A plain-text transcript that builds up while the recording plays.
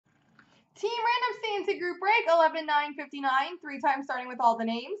Team random C&C group break, 11-9-59, 3 times starting with all the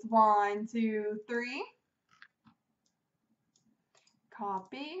names. 1, 2, 3.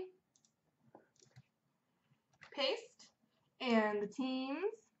 Copy. Paste. And the teams.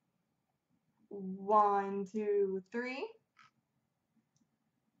 1, 2, 3.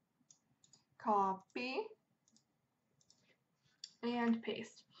 Copy. And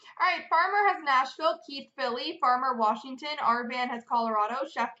paste. All right, Farmer has Nashville, Keith Philly, Farmer Washington, R-Van has Colorado,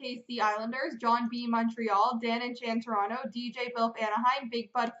 Chef KC Islanders, John B Montreal, Dan and Chan Toronto, DJ Bilf Anaheim,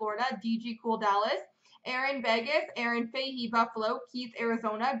 Big Bud Florida, DG Cool Dallas, Aaron Vegas, Aaron Fahey Buffalo, Keith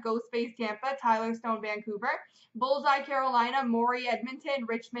Arizona, Ghostface Tampa, Tyler Stone Vancouver, Bullseye Carolina, Maury Edmonton,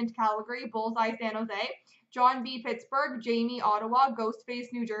 Richmond Calgary, Bullseye San Jose, John B Pittsburgh, Jamie Ottawa, Ghostface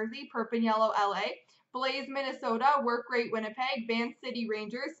New Jersey, Purpinello LA, Blaze, Minnesota, Work Rate Winnipeg, Vance City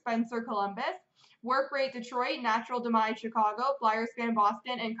Rangers, Spencer Columbus, Work Rate Detroit, Natural Demise Chicago, Flyers fan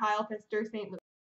Boston, and Kyle Pister St. Louis.